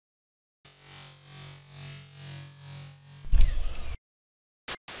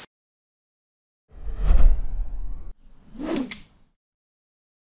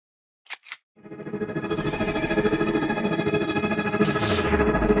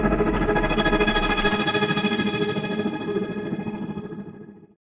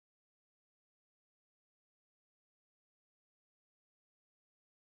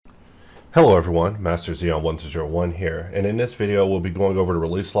Hello everyone, Master Xeon1201 here, and in this video we'll be going over the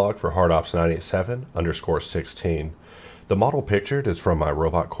release log for HardOps 987_16. The model pictured is from my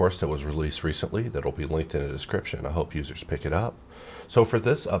robot course that was released recently that will be linked in the description. I hope users pick it up. So for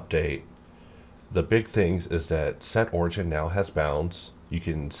this update, the big things is that set origin now has bounds. You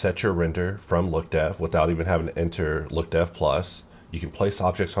can set your render from LookDev without even having to enter LookDev Plus. You can place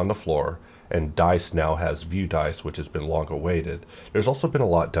objects on the floor, and dice now has view dice, which has been long awaited. There's also been a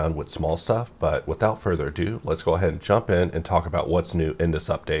lot done with small stuff, but without further ado, let's go ahead and jump in and talk about what's new in this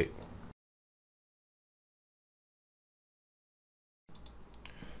update.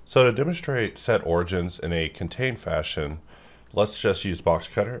 So to demonstrate set origins in a contained fashion, let's just use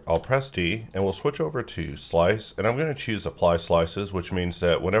Boxcutter. I'll press D and we'll switch over to slice, and I'm going to choose apply slices, which means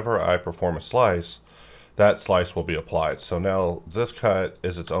that whenever I perform a slice, that slice will be applied. So now this cut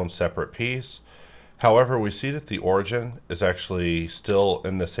is its own separate piece. However, we see that the origin is actually still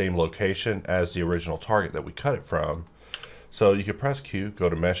in the same location as the original target that we cut it from. So you can press Q, go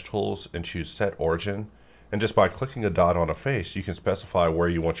to Mesh Tools, and choose Set Origin. And just by clicking a dot on a face, you can specify where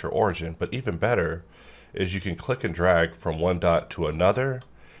you want your origin. But even better is you can click and drag from one dot to another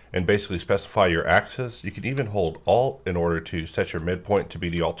and basically specify your axis. You can even hold Alt in order to set your midpoint to be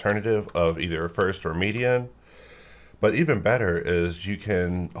the alternative of either first or median. But even better is you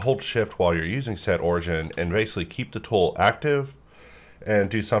can hold Shift while you're using set origin and basically keep the tool active and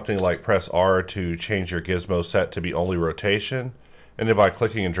do something like press R to change your gizmo set to be only rotation. And then by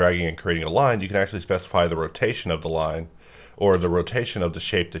clicking and dragging and creating a line, you can actually specify the rotation of the line or the rotation of the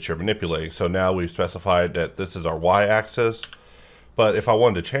shape that you're manipulating. So now we've specified that this is our Y-axis. But if I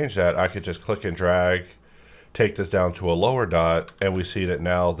wanted to change that, I could just click and drag, take this down to a lower dot, and we see that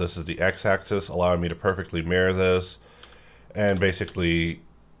now this is the X-axis, allowing me to perfectly mirror this and basically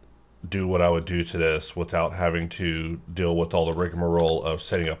do what I would do to this without having to deal with all the rigmarole of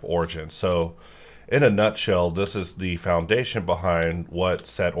setting up origin. So in a nutshell, this is the foundation behind what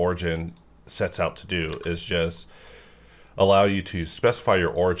set origin sets out to do, is just allow you to specify your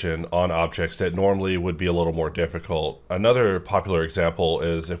origin on objects that normally would be a little more difficult. Another popular example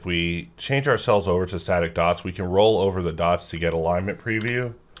is if we change our cells over to static dots, we can roll over the dots to get alignment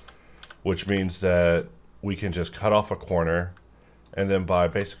preview, which means that we can just cut off a corner, and then by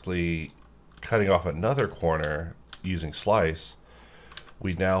basically cutting off another corner using slice,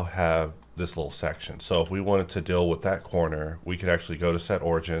 we now have this little section. So if we wanted to deal with that corner, we could actually go to set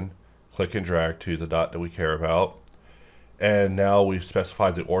origin, click and drag to the dot that we care about, and now we've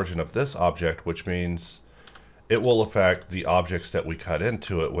specified the origin of this object, which means it will affect the objects that we cut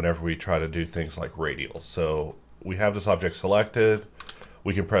into it whenever we try to do things like radials. So we have this object selected.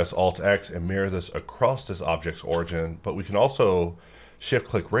 We can press Alt-X and mirror this across this object's origin, but we can also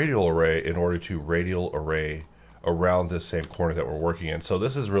shift-click radial array in order to radial array around this same corner that we're working in. So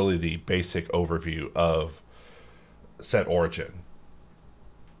this is really the basic overview of set origin.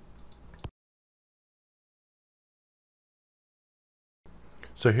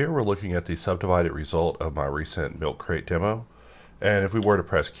 So here we're looking at the subdivided result of my recent milk crate demo. And if we were to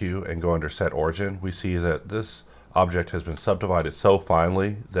press Q and go under set origin, we see that this object has been subdivided so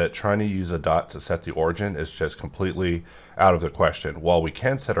finely that trying to use a dot to set the origin is just completely out of the question. While we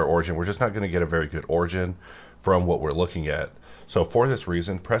can set our origin, we're just not going to get a very good origin from what we're looking at. So for this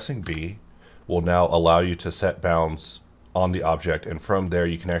reason, pressing B will now allow you to set bounds on the object, and from there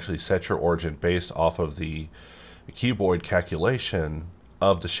you can actually set your origin based off of the cuboid calculation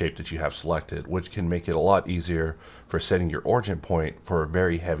of the shape that you have selected, which can make it a lot easier for setting your origin point for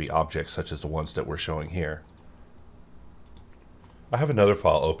very heavy objects such as the ones that we're showing here. I have another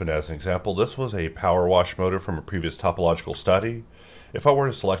file open as an example. This was a power wash motor from a previous topological study. If I were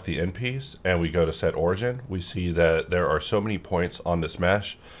to select the end piece and we go to set origin, we see that there are so many points on this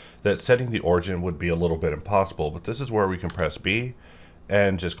mesh that setting the origin would be a little bit impossible. But this is where we can press B,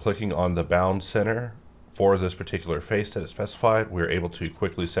 and just clicking on the bound center for this particular face that is specified, we're able to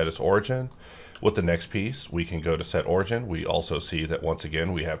quickly set its origin. With the next piece, we can go to set origin. We also see that once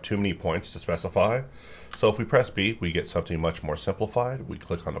again we have too many points to specify. So if we press B, we get something much more simplified. We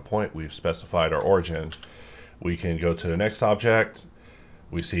click on the point, we've specified our origin. We can go to the next object.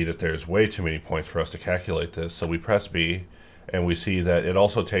 We see that there's way too many points for us to calculate this. So we press B, and we see that it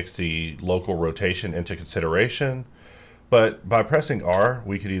also takes the local rotation into consideration. But by pressing R,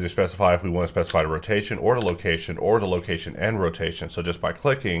 we could either specify if we want to specify the rotation or the location and rotation. So just by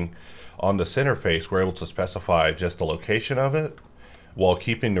clicking on the center face, we're able to specify just the location of it while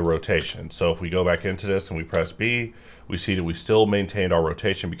keeping the rotation. So if we go back into this and we press B, we see that we still maintained our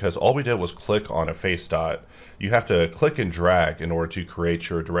rotation because all we did was click on a face dot. You have to click and drag in order to create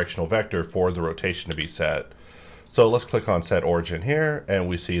your directional vector for the rotation to be set. So let's click on Set Origin here, and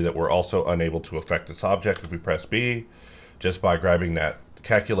we see that we're also unable to affect this object if we press B. Just by grabbing that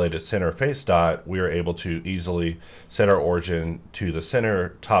calculated center face dot, we are able to easily set our origin to the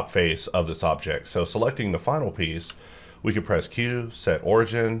center top face of this object. So selecting the final piece, we can press Q, Set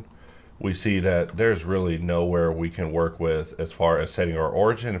Origin. We see that there's really nowhere we can work with as far as setting our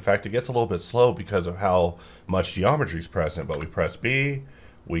origin. In fact, it gets a little bit slow because of how much geometry is present, but we press B,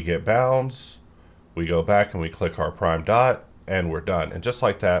 we get bounds, we go back and we click our prime dot, and we're done. And just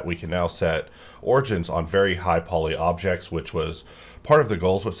like that, we can now set origins on very high poly objects, which was part of the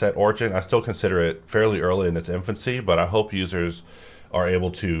goals with Set Origin. I still consider it fairly early in its infancy, but I hope users are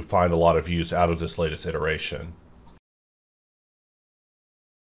able to find a lot of use out of this latest iteration.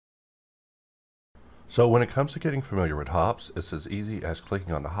 So when it comes to getting familiar with hops, it's as easy as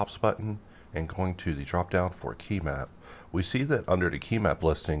clicking on the hops button and going to the drop down for key map. We see that under the key map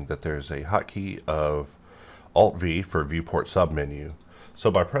listing that there's a hotkey of Alt V for viewport submenu.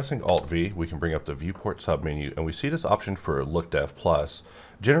 So by pressing Alt V, we can bring up the viewport submenu, and we see this option for Look Dev Plus.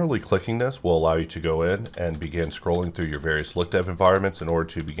 Generally, clicking this will allow you to go in and begin scrolling through your various Look Dev environments in order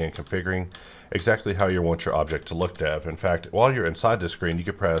to begin configuring exactly how you want your object to look dev. In fact, while you're inside the screen, you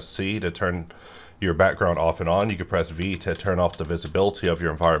can press C to turn your background off and on. You can press V to turn off the visibility of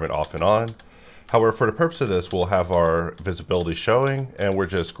your environment off and on. However, for the purpose of this, we'll have our visibility showing, and we're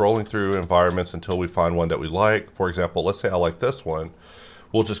just scrolling through environments until we find one that we like. For example, let's say I like this one.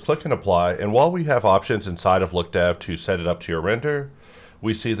 We'll just click and apply, and while we have options inside of Look Dev to set it up to your render,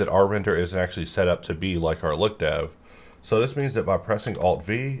 we see that our render isn't actually set up to be like our Look Dev. So this means that by pressing Alt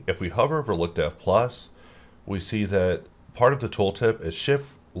V, if we hover over Look Dev Plus, we see that part of the tooltip is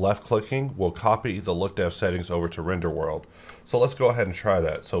Shift left clicking will copy the Look Dev settings over to Render World. So let's go ahead and try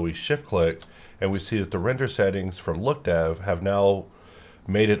that. So we shift click, and we see that the render settings from Look Dev have now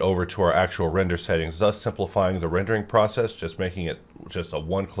made it over to our actual render settings, thus simplifying the rendering process, just making it just a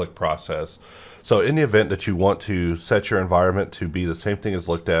one-click process. So in the event that you want to set your environment to be the same thing as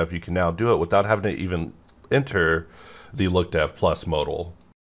Look Dev, you can now do it without having to even enter the Look Dev Plus modal.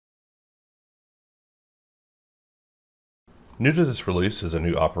 New to this release is a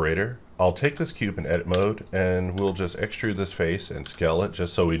new operator. I'll take this cube in edit mode, and we'll just extrude this face and scale it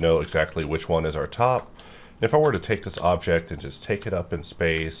just so we know exactly which one is our top. And if I were to take this object and just take it up in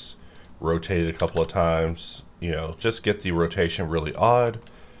space, rotate it a couple of times, just get the rotation really odd.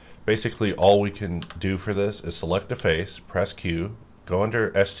 Basically, all we can do for this is select the face, press Q, go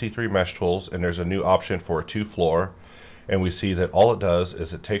under ST3 Mesh Tools, and there's a new option for 2 floor. And we see that all it does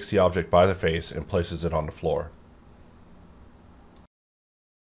is it takes the object by the face and places it on the floor.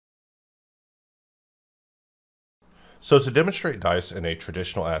 So to demonstrate dice in a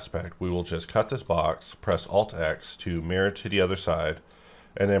traditional aspect, we will just cut this box, press Alt X to mirror to the other side,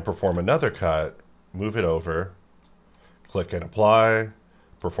 and then perform another cut, move it over, click and apply,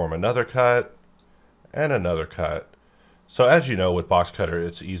 perform another cut, and another cut. So as you know, with Boxcutter,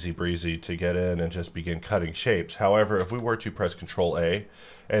 it's easy breezy to get in and just begin cutting shapes. However, if we were to press Ctrl A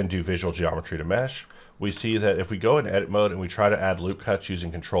and do visual geometry to mesh, we see that if we go in edit mode and we try to add loop cuts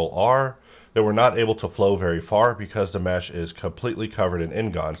using Ctrl R, that we're not able to flow very far because the mesh is completely covered in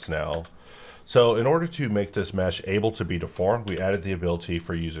ingons now. So in order to make this mesh able to be deformed, we added the ability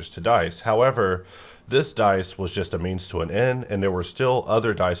for users to dice. However, this dice was just a means to an end, and there were still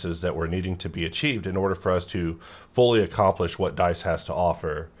other dices that were needing to be achieved in order for us to fully accomplish what dice has to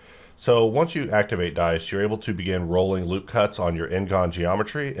offer. So once you activate dice, you're able to begin rolling loop cuts on your ingon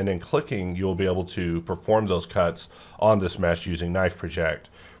geometry, and then clicking, you'll be able to perform those cuts on this mesh using Knife Project.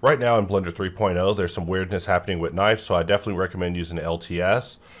 Right now in Blender 3.0, there's some weirdness happening with knife, so I definitely recommend using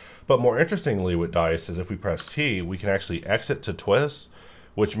LTS. But more interestingly with dice is if we press T, we can actually exit to twist,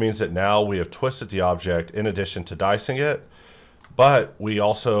 which means that now we have twisted the object in addition to dicing it, but we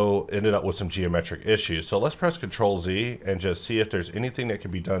also ended up with some geometric issues. So let's press Ctrl Z and just see if there's anything that can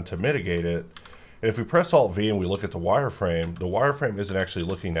be done to mitigate it. And if we press Alt V and we look at the wireframe isn't actually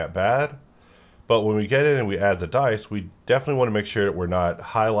looking that bad. But when we get in and we add the dice, we definitely want to make sure that we're not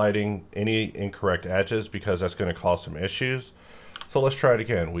highlighting any incorrect edges because that's going to cause some issues. So let's try it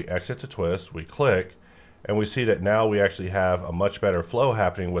again. We exit to twist, we click, and we see that now we actually have a much better flow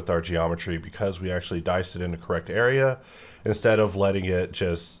happening with our geometry because we actually diced it in the correct area instead of letting it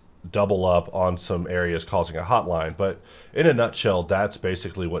just double up on some areas causing a hotline. But in a nutshell, that's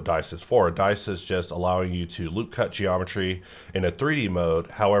basically what dice is for. Dice is just allowing you to loop cut geometry in a 3D mode.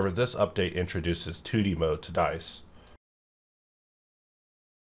 However, this update introduces 2D mode to dice.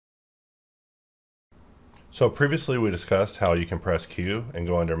 So previously we discussed how you can press Q and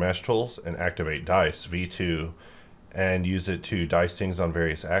go under Mesh Tools and activate Dice V2 and use it to dice things on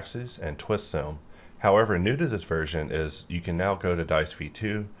various axes and twist them. However, new to this version is you can now go to Dice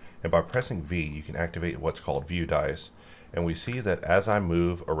V2, and by pressing V, you can activate what's called View Dice. And we see that as I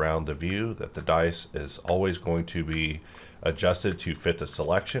move around the view, that the dice is always going to be adjusted to fit the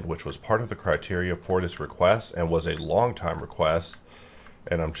selection, which was part of the criteria for this request and was a long time request.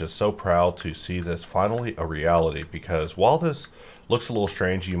 And I'm just so proud to see this finally a reality, because while this looks a little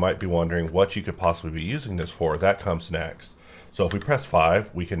strange, you might be wondering what you could possibly be using this for. That comes next. So if we press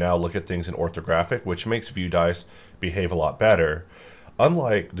 5, we can now look at things in orthographic, which makes view dice behave a lot better.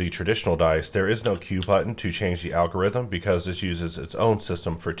 Unlike the traditional dice, there is no Q button to change the algorithm because this uses its own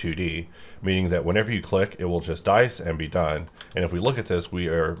system for 2D, meaning that whenever you click, it will just dice and be done. And if we look at this, we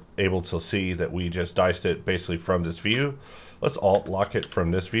are able to see that we just diced it basically from this view. Let's alt lock it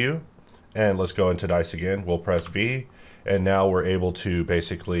from this view, and let's go into dice again. We'll press V, and now we're able to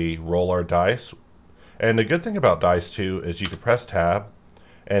basically roll our dice. And the good thing about dice too is you can press tab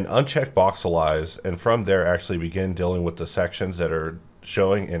and uncheck voxelize, and from there actually begin dealing with the sections that are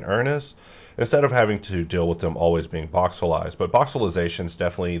showing in earnest instead of having to deal with them always being voxelized. But voxelization is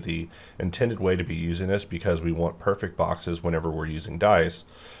definitely the intended way to be using this because we want perfect boxes whenever we're using dice.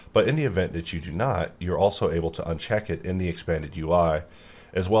 But in the event that you do not, you're also able to uncheck it in the expanded UI,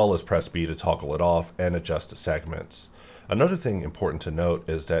 as well as press B to toggle it off and adjust the segments. Another thing important to note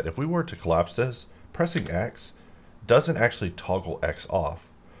is that if we were to collapse this, pressing X doesn't actually toggle X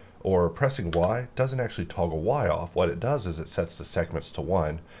off, or pressing Y doesn't actually toggle Y off. What it does is it sets the segments to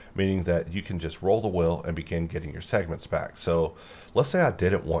 1, meaning that you can just roll the wheel and begin getting your segments back. So let's say I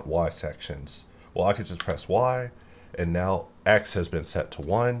didn't want Y sections. Well, I could just press Y, and now X has been set to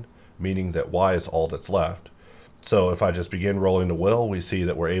 1, meaning that Y is all that's left. So if I just begin rolling the wheel, we see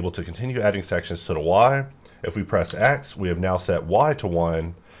that we're able to continue adding sections to the Y. If we press X, we have now set Y to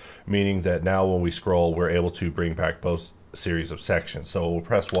 1, meaning that now when we scroll, we're able to bring back both series of sections. So we'll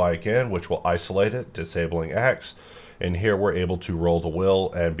press Y again, which will isolate it, disabling X. And here we're able to roll the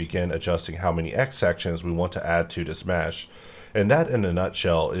wheel and begin adjusting how many X sections we want to add to this mesh. And that in a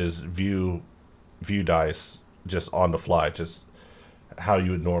nutshell is view dice just on the fly, just how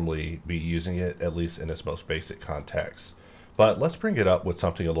you would normally be using it, at least in its most basic context. But let's bring it up with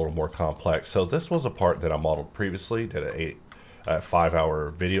something a little more complex. So this was a part that I modeled previously, did a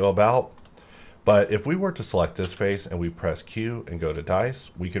 5-hour video about. But if we were to select this face and we press Q and go to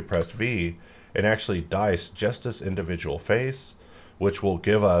dice, we could press V and actually dice just this individual face, which will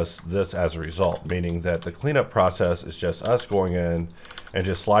give us this as a result, meaning that the cleanup process is just us going in and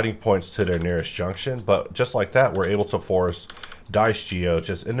just sliding points to their nearest junction. But just like that, we're able to force dice geo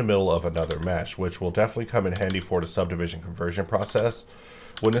just in the middle of another mesh, which will definitely come in handy for the subdivision conversion process.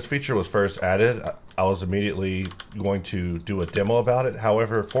 When this feature was first added, I was immediately going to do a demo about it.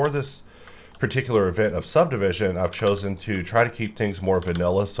 However, for this particular event of subdivision, I've chosen to try to keep things more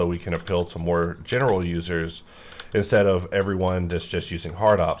vanilla so we can appeal to more general users instead of everyone that's just using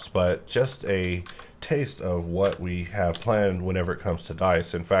HardOps, but just a taste of what we have planned whenever it comes to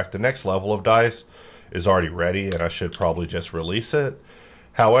dice. In fact, the next level of dice is already ready and I should probably just release it.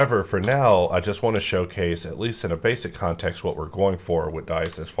 However, for now, I just want to showcase, at least in a basic context, what we're going for with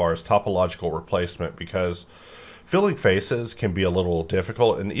dice as far as topological replacement, because filling faces can be a little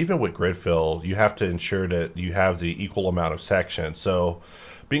difficult, and even with grid fill, you have to ensure that you have the equal amount of sections. So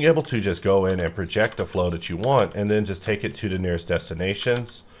being able to just go in and project the flow that you want and then just take it to the nearest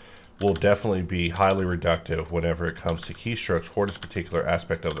destinations will definitely be highly reductive whenever it comes to keystrokes for this particular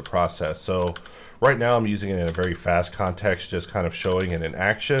aspect of the process. So right now I'm using it in a very fast context, just kind of showing it in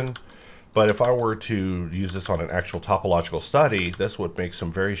action. But if I were to use this on an actual topological study, this would make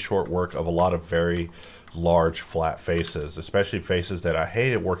some very short work of a lot of very large flat faces, especially faces that I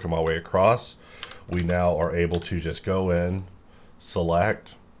hated working my way across. We now are able to just go in,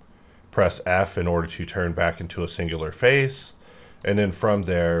 select, press F in order to turn back into a singular face, and then from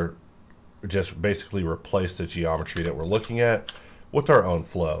there just basically replace the geometry that we're looking at with our own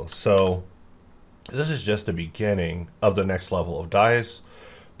flow. So this is just the beginning of the next level of dice,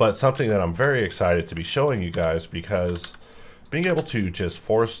 but something that I'm very excited to be showing you guys, because being able to just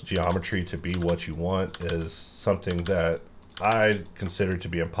force geometry to be what you want is something that I consider to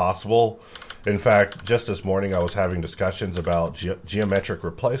be impossible. In fact, just this morning I was having discussions about geometric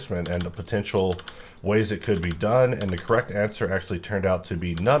replacement and the potential ways it could be done, and the correct answer actually turned out to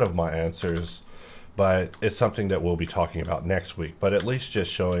be none of my answers, but it's something that we'll be talking about next week. But at least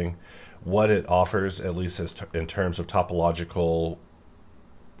just showing what it offers, at least as in terms of topological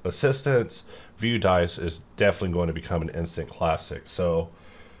assistance, view dice is definitely going to become an instant classic. So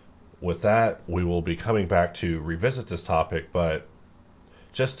with that, we will be coming back to revisit this topic, but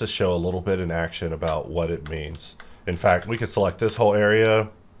just to show a little bit in action about what it means. In fact, we could select this whole area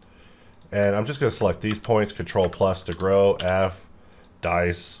And I'm just going to select these points, Control plus to grow, F,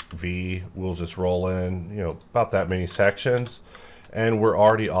 dice, V. We'll just roll in, about that many sections. And we're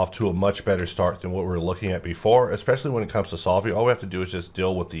already off to a much better start than what we were looking at before, especially when it comes to solving. All we have to do is just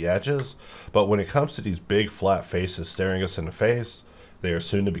deal with the edges. But when it comes to these big flat faces staring us in the face, they are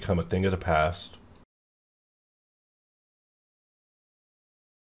soon to become a thing of the past.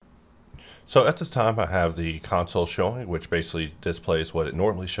 So at this time I have the console showing, which basically displays what it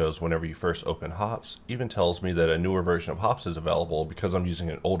normally shows whenever you first open HardOps. Even tells me that a newer version of HardOps is available because I'm using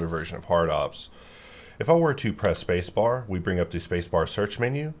an older version of HardOps. If I were to press spacebar, we bring up the spacebar search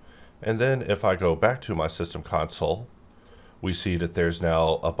menu, and then if I go back to my system console, we see that there's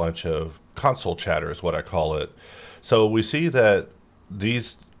now a bunch of console chatter is what I call it. So we see that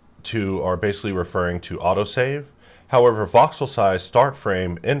these two are basically referring to autosave. However, voxel size start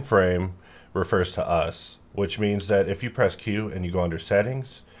frame, end frame refers to us, which means that if you press Q and you go under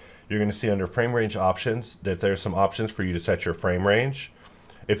settings, you're going to see under frame range options that there's some options for you to set your frame range.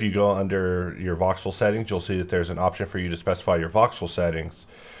 If you go under your voxel settings, you'll see that there's an option for you to specify your voxel settings.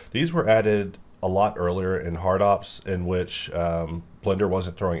 These were added a lot earlier in HardOps, in which Blender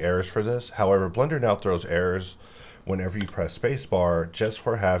wasn't throwing errors for this. However, Blender now throws errors whenever you press spacebar just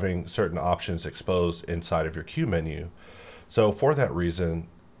for having certain options exposed inside of your Q menu. So for that reason,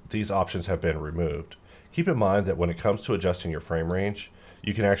 these options have been removed. Keep in mind that when it comes to adjusting your frame range,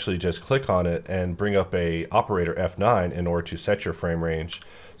 you can actually just click on it and bring up a operator F9 in order to set your frame range.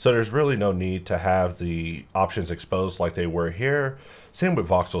 So there's really no need to have the options exposed like they were here. Same with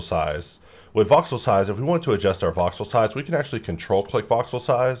voxel size. With voxel size, if we want to adjust our voxel size, we can actually control click voxel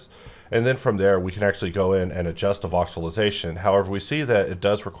size, and then from there we can actually go in and adjust the voxelization. However, we see that it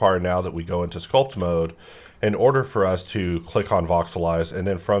does require now that we go into sculpt mode in order for us to click on voxelize, and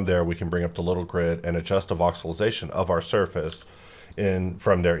then from there we can bring up the little grid and adjust the voxelization of our surface, and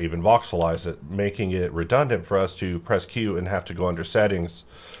from there even voxelize it, making it redundant for us to press Q and have to go under settings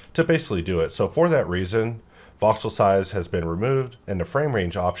to basically do it. So for that reason, voxel size has been removed and the frame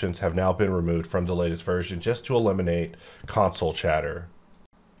range options have now been removed from the latest version just to eliminate console chatter.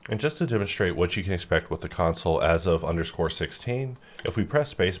 And just to demonstrate what you can expect with the console as of _16, if we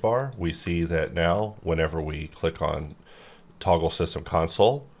press spacebar, we see that now whenever we click on toggle system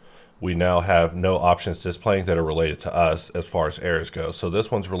console, we now have no options displaying that are related to us as far as errors go. So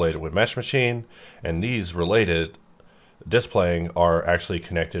this one's related with Mesh Machine, and these related displaying are actually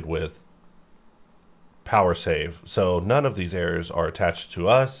connected with Power Save. So none of these errors are attached to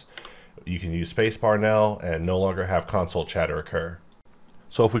us. You can use spacebar now and no longer have console chatter occur.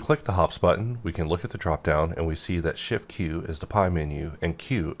 So if we click the Hops button, we can look at the drop down and we see that Shift Q is the pie menu and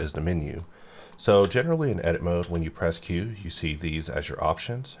Q is the menu. So generally in edit mode, when you press Q, you see these as your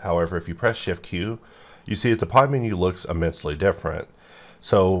options. However, if you press Shift Q, you see that the pie menu looks immensely different.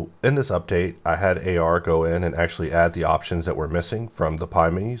 So in this update, I had AR go in and actually add the options that were missing from the pie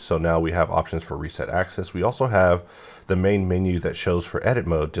menu. So now we have options for reset access. We also have the main menu that shows for edit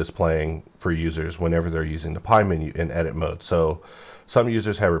mode displaying for users whenever they're using the pie menu in edit mode. So some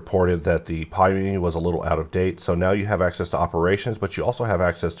users have reported that the pie menu was a little out of date. So now you have access to operations, but you also have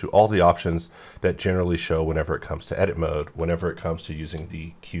access to all the options that generally show whenever it comes to edit mode, whenever it comes to using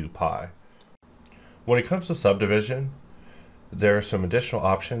the Q pie. When it comes to subdivision, there are some additional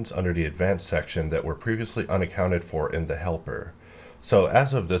options under the advanced section that were previously unaccounted for in the helper. So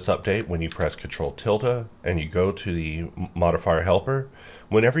as of this update, when you press Ctrl- and you go to the modifier helper,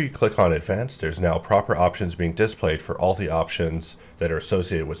 whenever you click on advanced, there's now proper options being displayed for all the options that are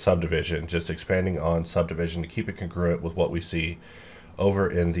associated with subdivision, just expanding on subdivision to keep it congruent with what we see over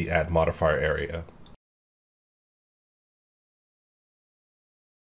in the add modifier area.